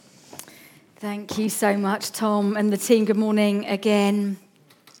Thank you so much, Tom and the team. Good morning again.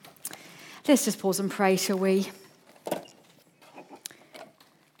 Let's just pause and pray, shall we?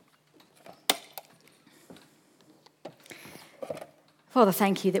 Father,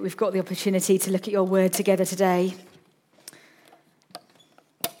 thank you that we've got the opportunity to look at your word together today.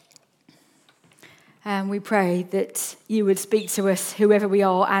 And we pray that you would speak to us, whoever we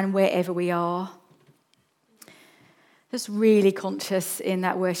are and wherever we are. Just really conscious in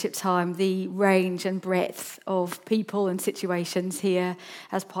that worship time, the range and breadth of people and situations here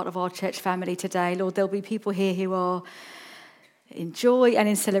as part of our church family today. Lord, there'll be people here who are in joy and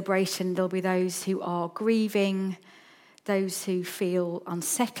in celebration. There'll be those who are grieving, those who feel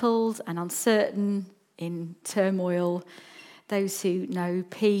unsettled and uncertain, in turmoil, those who know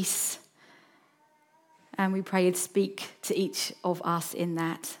peace. And we pray you'd speak to each of us in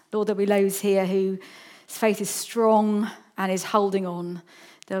that. Lord, there'll be those here whose faith is strong and is holding on.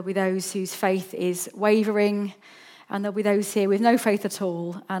 There'll be those whose faith is wavering, and there'll be those here with no faith at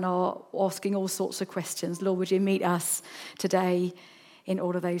all and are asking all sorts of questions. Lord, would you meet us today in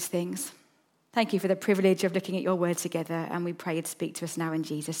all of those things? Thank you for the privilege of looking at your word together, and we pray you'd speak to us now in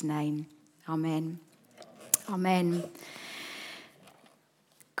Jesus' name. Amen. Amen.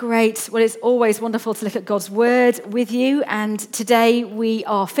 Great. Well, it's always wonderful to look at God's word with you. And today we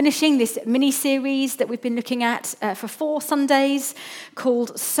are finishing this mini-series that we've been looking at for 4 Sundays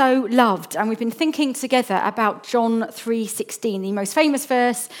called So Loved. And we've been thinking together about John 3:16, the most famous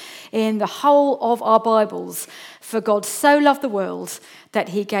verse in the whole of our Bibles. For God so loved the world that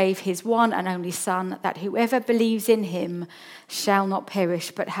he gave his one and only Son, that whoever believes in him shall not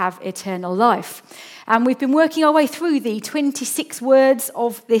perish but have eternal life. And we've been working our way through the 26 words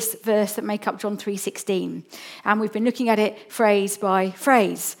of this verse that make up John 3:16. And we've been looking at it phrase by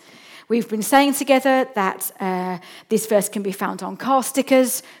phrase. We've been saying together that this verse can be found on car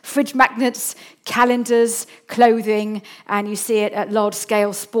stickers, fridge magnets, calendars, clothing, and you see it at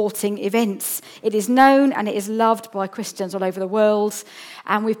large-scale sporting events. It is known and it is loved by Christians all over the world,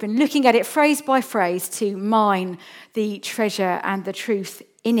 and we've been looking at it phrase by phrase to mine the treasure and the truth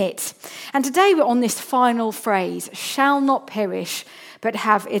in it. And today we're on this final phrase, shall not perish, but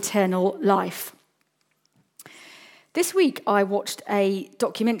have eternal life. This week I watched a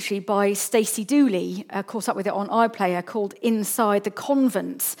documentary by Stacey Dooley, caught up with it on iPlayer, called Inside the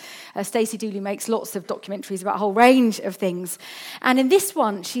Convent. Stacey Dooley makes lots of documentaries about a whole range of things. And in this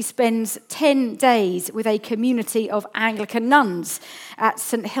one, she spends 10 days with a community of Anglican nuns at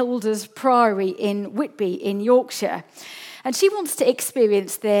St Hilda's Priory in Whitby in Yorkshire. And she wants to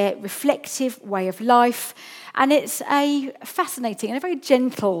experience their reflective way of life. And it's a fascinating and a very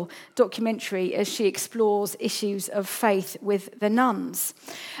gentle documentary as she explores issues of faith with the nuns.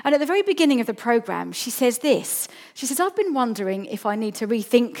 And at the very beginning of the programme, she says this. She says, I've been wondering if I need to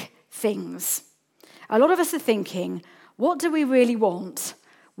rethink things. A lot of us are thinking, what do we really want?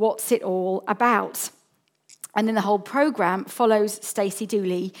 What's it all about? And then the whole programme follows Stacey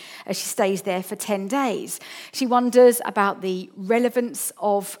Dooley as she stays there for 10 days. She wonders about the relevance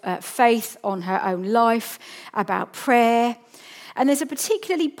of faith on her own life, about prayer. And there's a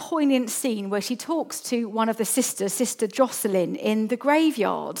particularly poignant scene where she talks to one of the sisters, Sister Jocelyn, in the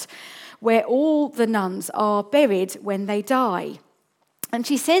graveyard, where all the nuns are buried when they die. And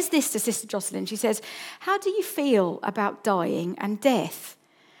she says this to Sister Jocelyn. She says, how do you feel about dying and death?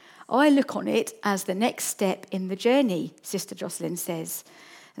 I look on it as the next step in the journey, Sister Jocelyn says.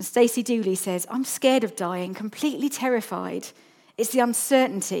 And Stacey Dooley says, I'm scared of dying, completely terrified. It's the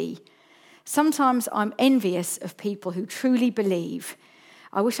uncertainty. Sometimes I'm envious of people who truly believe.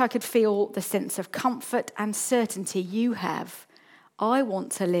 I wish I could feel the sense of comfort and certainty you have. I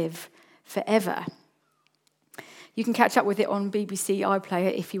want to live forever. You can catch up with it on BBC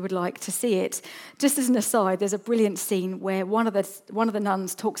iPlayer if you would like to see it. Just as an aside, there's a brilliant scene where one of the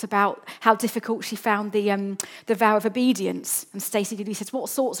nuns talks about how difficult she found the vow of obedience. And Stacey Dooley says, what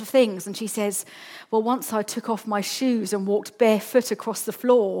sorts of things? And she says, well, once I took off my shoes and walked barefoot across the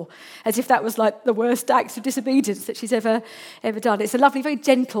floor, as if that was like the worst act of disobedience that she's ever done. It's a lovely, very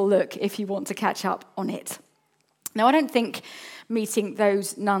gentle look if you want to catch up on it. Now, I don't think meeting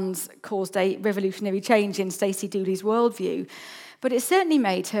those nuns caused a revolutionary change in Stacey Dooley's worldview, but it certainly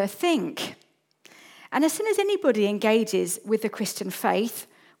made her think. And as soon as anybody engages with the Christian faith,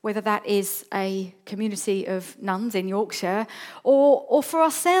 whether that is a community of nuns in Yorkshire or for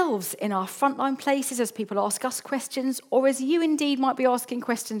ourselves in our frontline places as people ask us questions, or as you indeed might be asking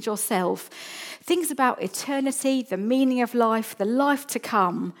questions yourself, things about eternity, the meaning of life, the life to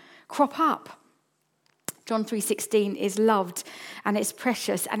come crop up. John 3:16 is loved and it's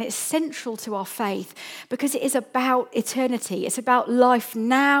precious and it's central to our faith because it is about eternity. It's about life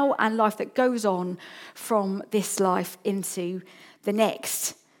now and life that goes on from this life into the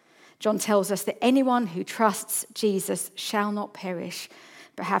next. John tells us that anyone who trusts Jesus shall not perish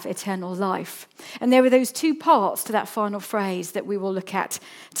but have eternal life. And there are those two parts to that final phrase that we will look at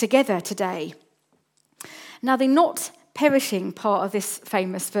together today. Now, the not perishing part of this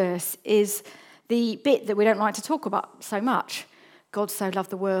famous verse is the bit that we don't like to talk about so much. God so loved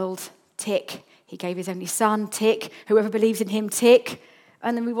the world, tick. He gave his only son, tick. Whoever believes in him, tick.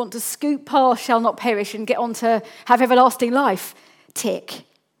 And then we want to scoot past shall not perish and get on to have everlasting life, tick.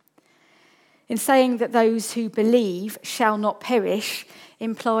 In saying that those who believe shall not perish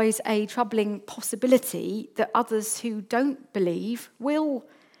implies a troubling possibility that others who don't believe will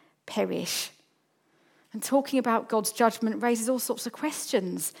perish. And talking about God's judgment raises all sorts of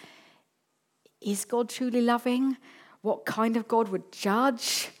questions. Is God truly loving? What kind of God would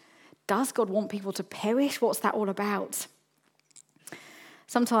judge? Does God want people to perish? What's that all about?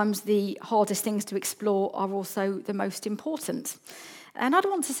 Sometimes the hardest things to explore are also the most important. And I'd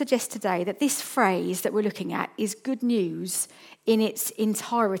want to suggest today that this phrase that we're looking at is good news in its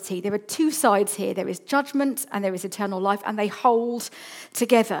entirety. There are two sides here. There is judgment and there is eternal life, and they hold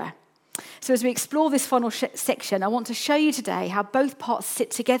together. So as we explore this final section, I want to show you today how both parts sit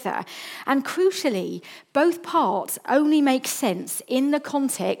together. And crucially, both parts only make sense in the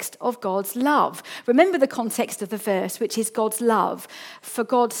context of God's love. Remember the context of the verse, which is God's love. For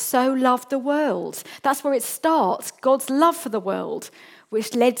God so loved the world. That's where it starts, God's love for the world,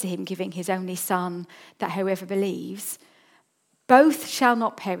 which led to him giving his only son, that whoever believes, both shall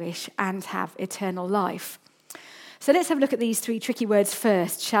not perish and have eternal life. So let's have a look at these three tricky words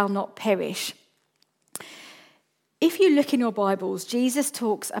first, shall not perish. If you look in your Bibles, Jesus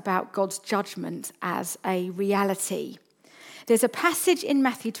talks about God's judgment as a reality. There's a passage in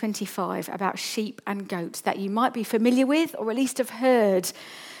Matthew 25 about sheep and goats that you might be familiar with, or at least have heard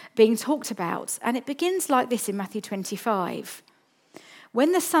being talked about. And it begins like this in Matthew 25.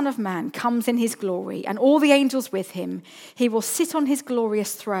 When the Son of Man comes in his glory and all the angels with him, he will sit on his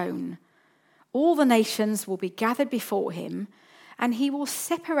glorious throne. All the nations will be gathered before him, and he will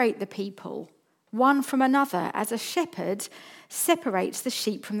separate the people, one from another, as a shepherd separates the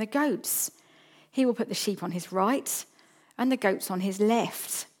sheep from the goats. He will put the sheep on his right and the goats on his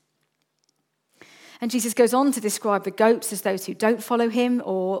left. And Jesus goes on to describe the goats as those who don't follow him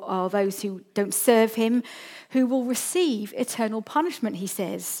or are those who don't serve him, who will receive eternal punishment, he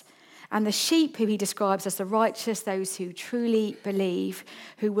says. And the sheep, who he describes as the righteous, those who truly believe,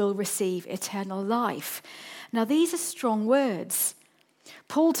 who will receive eternal life. Now, these are strong words.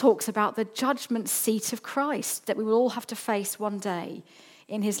 Paul talks about the judgment seat of Christ that we will all have to face one day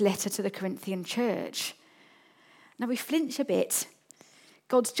in his letter to the Corinthian church. Now, we flinch a bit.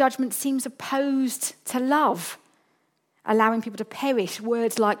 God's judgment seems opposed to love, allowing people to perish,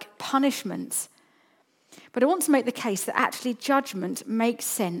 words like punishment. But I want to make the case that actually judgment makes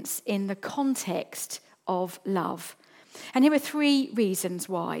sense in the context of love. And here are three reasons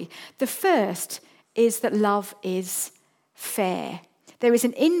why. The first is that love is fair. There is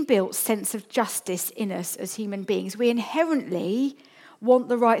an inbuilt sense of justice in us as human beings. We inherently want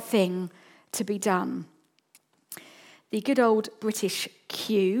the right thing to be done. The good old British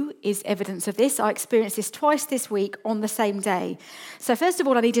queue is evidence of this. I experienced this twice this week on the same day. So first of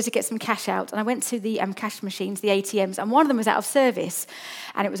all, I needed to get some cash out, and I went to the cash machines, the ATMs, and one of them was out of service.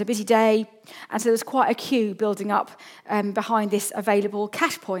 And it was a busy day, and so there was quite a queue building up behind this available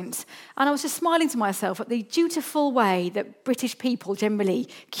cash point. And I was just smiling to myself at the dutiful way that British people generally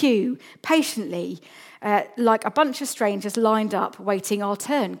queue patiently, like a bunch of strangers lined up waiting our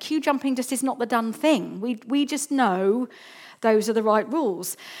turn. Queue jumping just is not the done thing. We just know those are the right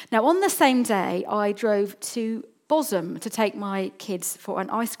rules. Now, on the same day, I drove to Bosham to take my kids for an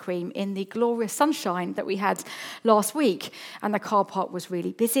ice cream in the glorious sunshine that we had last week. And the car park was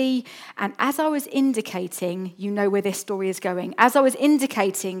really busy. And as I was indicating, you know where this story is going, as I was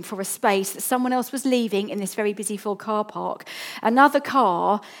indicating for a space that someone else was leaving in this very busy full car park, another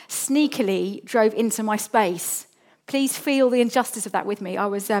car sneakily drove into my space. Please feel the injustice of that with me. I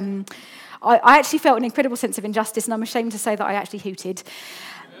actually felt an incredible sense of injustice, and I'm ashamed to say that I actually hooted.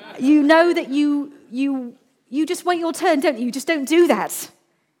 You know that you just wait your turn, don't you? You just don't do that.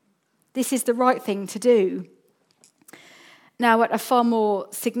 This is the right thing to do. Now, at a far more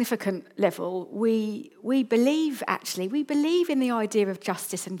significant level, we believe in the idea of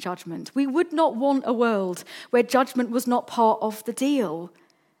justice and judgment. We would not want a world where judgment was not part of the deal.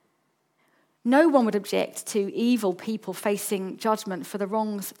 No one would object to evil people facing judgment for the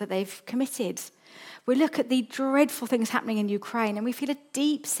wrongs that they've committed. We look at the dreadful things happening in Ukraine and we feel a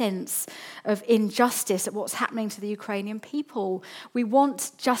deep sense of injustice at what's happening to the Ukrainian people. We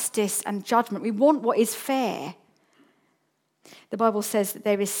want justice and judgment. We want what is fair. The Bible says that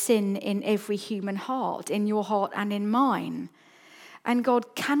there is sin in every human heart, in your heart and in mine. And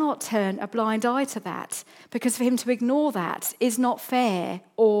God cannot turn a blind eye to that, because for him to ignore that is not fair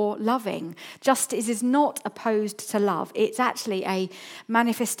or loving. Justice is not opposed to love. It's actually a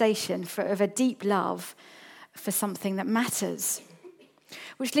manifestation of a deep love for something that matters.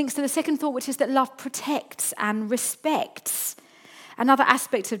 Which links to the second thought, which is that love protects and respects. Another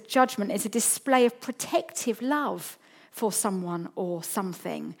aspect of judgment is a display of protective love for someone or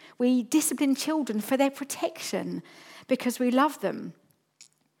something. We discipline children for their protection because we love them.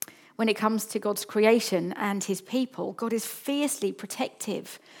 When it comes to God's creation and his people, God is fiercely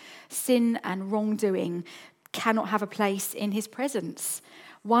protective. Sin and wrongdoing cannot have a place in his presence.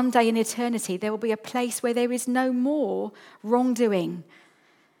 One day in eternity, there will be a place where there is no more wrongdoing.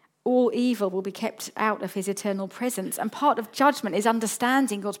 All evil will be kept out of his eternal presence. And part of judgment is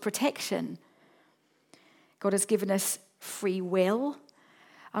understanding God's protection. God has given us free will.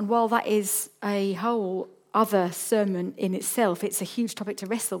 And while that is a whole other sermon in itself, it's a huge topic to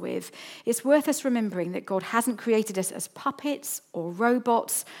wrestle with, it's worth us remembering that God hasn't created us as puppets or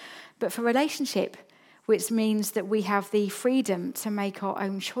robots, but for relationship, which means that we have the freedom to make our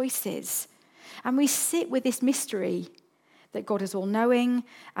own choices. And we sit with this mystery that God is all-knowing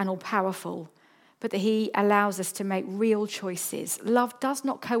and all-powerful, but that he allows us to make real choices. Love does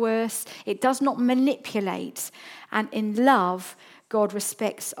not coerce, it does not manipulate, and in love, God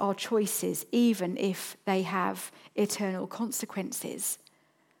respects our choices, even if they have eternal consequences.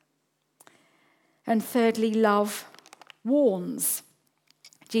 And thirdly, love warns.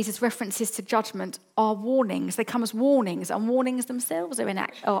 Jesus' references to judgment are warnings. They come as warnings, and warnings themselves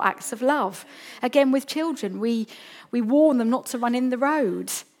are acts of love. Again, with children, we warn them not to run in the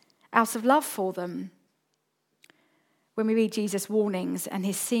road out of love for them. When we read Jesus' warnings and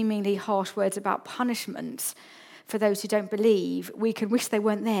his seemingly harsh words about punishment for those who don't believe, we can wish they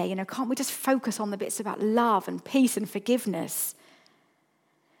weren't there. Can't we just focus on the bits about love and peace and forgiveness?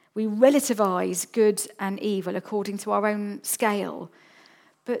 We relativize good and evil according to our own scale.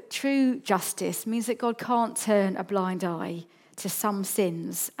 But true justice means that God can't turn a blind eye to some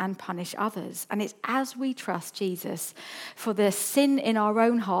sins and punish others. And it's as we trust Jesus for the sin in our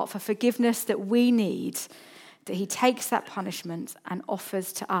own heart, for forgiveness that we need, that he takes that punishment and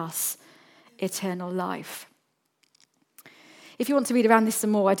offers to us eternal life. If you want to read around this some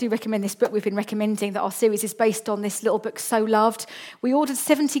more, I do recommend this book we've been recommending, that our series is based on, this little book, So Loved. We ordered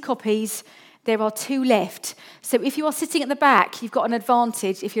 70 copies. There are 2 left. So if you are sitting at the back, you've got an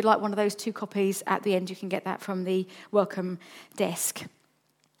advantage. If you'd like one of those 2 copies at the end, you can get that from the welcome desk.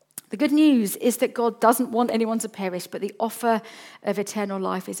 The good news is that God doesn't want anyone to perish, but the offer of eternal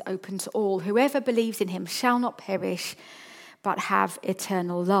life is open to all. Whoever believes in him shall not perish, but have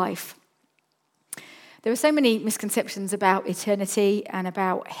eternal life. There are so many misconceptions about eternity and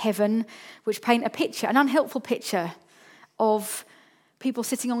about heaven, which paint a picture, an unhelpful picture of people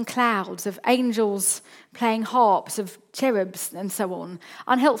sitting on clouds, of angels playing harps, of cherubs and so on.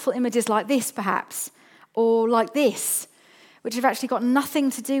 Unhelpful images like this, perhaps, or like this, which have actually got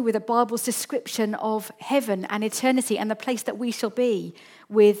nothing to do with the Bible's description of heaven and eternity and the place that we shall be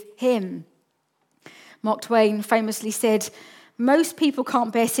with him. Mark Twain famously said, "Most people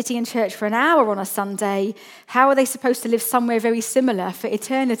can't bear sitting in church for an hour on a Sunday. How are they supposed to live somewhere very similar for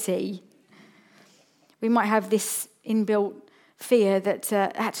eternity?" We might have this inbuilt fear that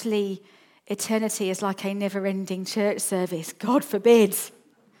actually eternity is like a never-ending church service. God forbid.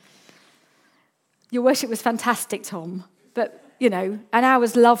 Your worship was fantastic, Tom, but, an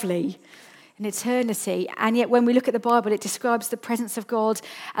hour's lovely. In eternity, and yet when we look at the Bible, it describes the presence of God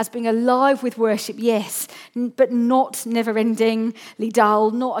as being alive with worship, yes, but not never-endingly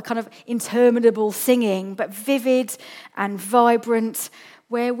dull, not a kind of interminable singing, but vivid and vibrant,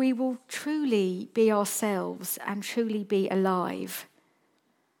 where we will truly be ourselves and truly be alive.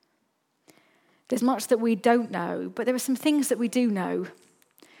 There's much that we don't know, but there are some things that we do know.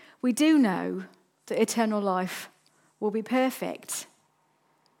 We do know that eternal life will be perfect.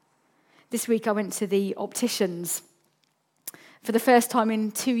 This week I went to the opticians for the first time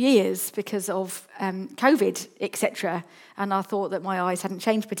in 2 years because of COVID, etc. And I thought that my eyes hadn't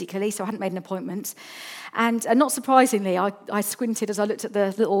changed particularly, so I hadn't made an appointment. And not surprisingly, I squinted as I looked at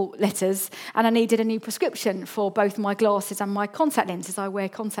the little letters, and I needed a new prescription for both my glasses and my contact lenses. I wear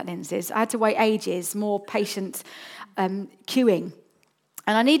contact lenses. I had to wait ages, more patient queuing.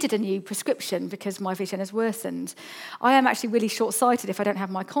 And I needed a new prescription because my vision has worsened. I am actually really short-sighted if I don't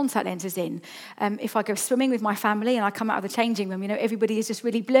have my contact lenses in. If I go swimming with my family and I come out of the changing room, everybody is just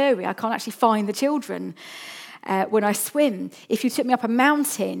really blurry. I can't actually find the children when I swim. If you took me up a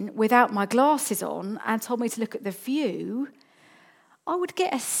mountain without my glasses on and told me to look at the view, I would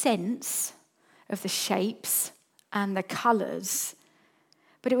get a sense of the shapes and the colours.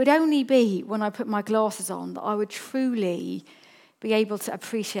 But it would only be when I put my glasses on that I would truly be able to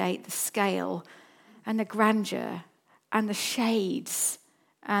appreciate the scale and the grandeur and the shades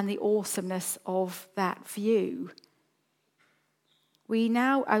and the awesomeness of that view. We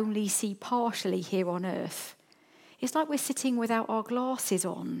now only see partially here on earth. It's like we're sitting without our glasses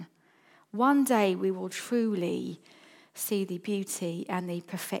on. One day we will truly see the beauty and the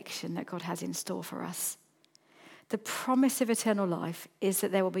perfection that God has in store for us. The promise of eternal life is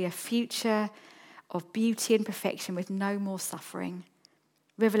that there will be a future of beauty and perfection with no more suffering.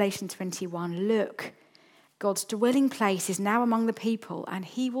 Revelation 21, look, God's dwelling place is now among the people, and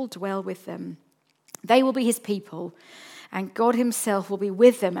he will dwell with them. They will be his people, and God himself will be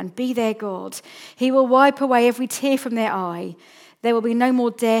with them and be their God. He will wipe away every tear from their eye. There will be no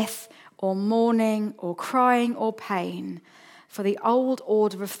more death or mourning or crying or pain, for the old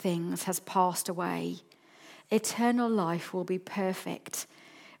order of things has passed away. Eternal life will be perfect.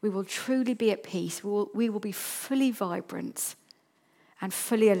 We will truly be at peace. We will be fully vibrant and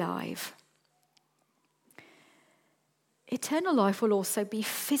fully alive. Eternal life will also be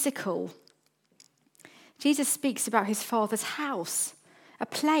physical. Jesus speaks about his Father's house, a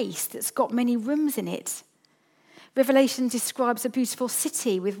place that's got many rooms in it. Revelation describes a beautiful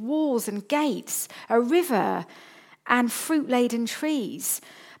city with walls and gates, a river and fruit-laden trees.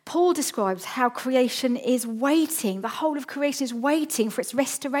 Paul describes how creation is waiting. The whole of creation is waiting for its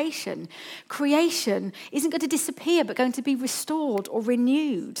restoration. Creation isn't going to disappear, but going to be restored or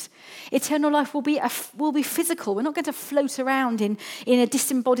renewed. Eternal life will be physical. We're not going to float around in a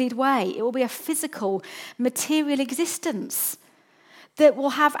disembodied way. It will be a physical, material existence that will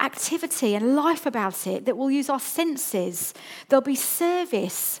have activity and life about it, that will use our senses. There'll be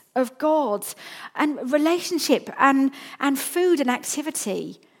service of God and relationship and food and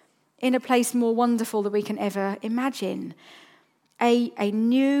activity in a place more wonderful than we can ever imagine. A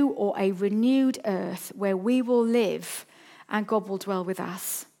new or a renewed earth where we will live and God will dwell with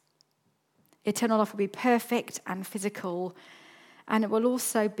us. Eternal life will be perfect and physical, and it will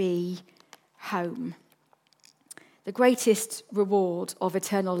also be home. The greatest reward of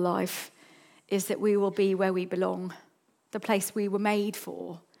eternal life is that we will be where we belong, the place we were made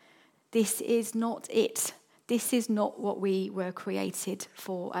for. This is not it. This is not what we were created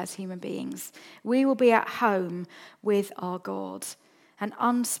for as human beings. We will be at home with our God, an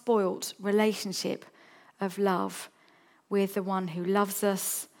unspoilt relationship of love with the one who loves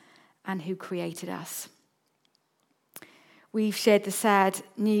us and who created us. We've shared the sad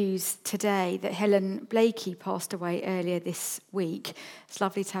news today that Helen Blakey passed away earlier this week. It's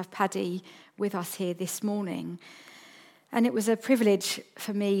lovely to have Paddy with us here this morning. And it was a privilege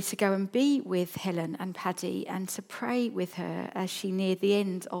for me to go and be with Helen and Paddy and to pray with her as she neared the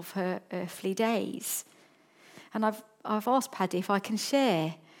end of her earthly days. And I've asked Paddy if I can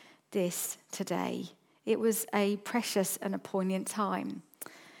share this today. It was a precious and a poignant time.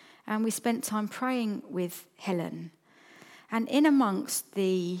 And we spent time praying with Helen. And in amongst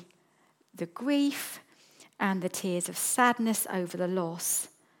the grief and the tears of sadness over the loss,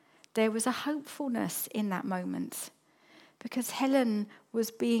 there was a hopefulness in that moment, because Helen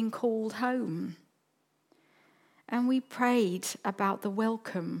was being called home. And we prayed about the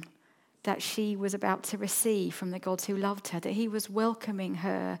welcome that she was about to receive from the God who loved her, that he was welcoming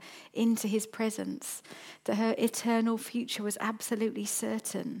her into his presence, that her eternal future was absolutely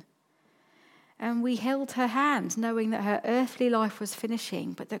certain. And we held her hand, knowing that her earthly life was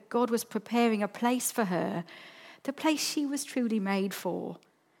finishing, but that God was preparing a place for her, the place she was truly made for.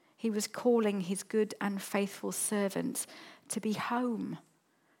 He was calling his good and faithful servant to be home,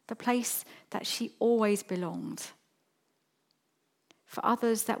 the place that she always belonged. For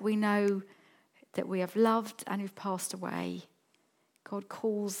others that we know that we have loved and who've passed away, God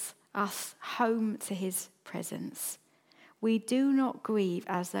calls us home to his presence. We do not grieve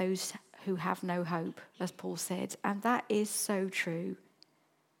as those who have no hope, as Paul said, and that is so true.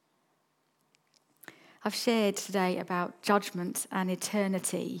 I've shared today about judgment and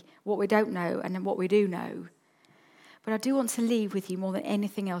eternity, what we don't know and what we do know. But I do want to leave with you more than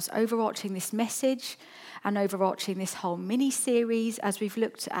anything else, overarching this message and overarching this whole mini-series as we've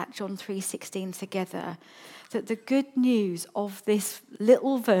looked at John 3:16 together, that the good news of this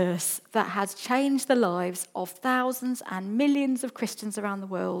little verse that has changed the lives of thousands and millions of Christians around the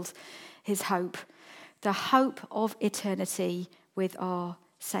world is hope. The hope of eternity with our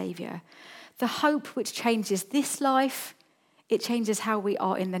Saviour. The hope which changes this life. It changes how we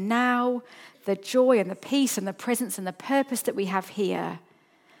are in the now, the joy and the peace and the presence and the purpose that we have here,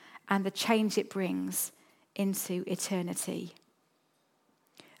 and the change it brings into eternity.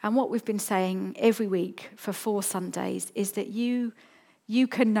 And what we've been saying every week for 4 Sundays is that you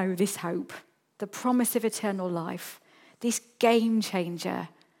can know this hope, the promise of eternal life, this game changer,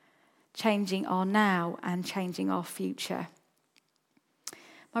 changing our now and changing our future.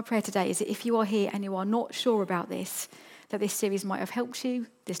 My prayer today is that if you are here and you are not sure about this, that this series might have helped you,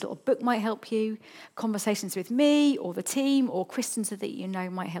 this little book might help you, conversations with me or the team or Christians that you know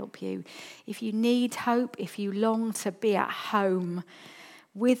might help you. If you need hope, if you long to be at home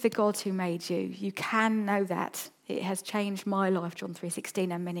with the God who made you, you can know that. It has changed my life, John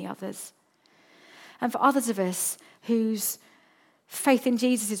 3:16, and many others. And for others of us whose faith in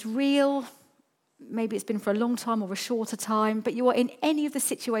Jesus is real, maybe it's been for a long time or a shorter time, but you are in any of the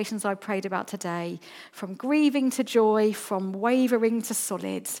situations I prayed about today, from grieving to joy, from wavering to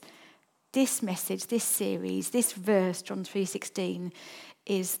solid, this message, this series, this verse, John 3:16,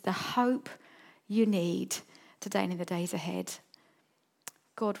 is the hope you need today and in the days ahead.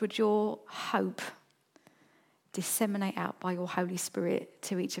 God, would your hope disseminate out by your Holy Spirit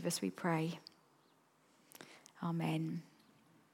to each of us, we pray. Amen.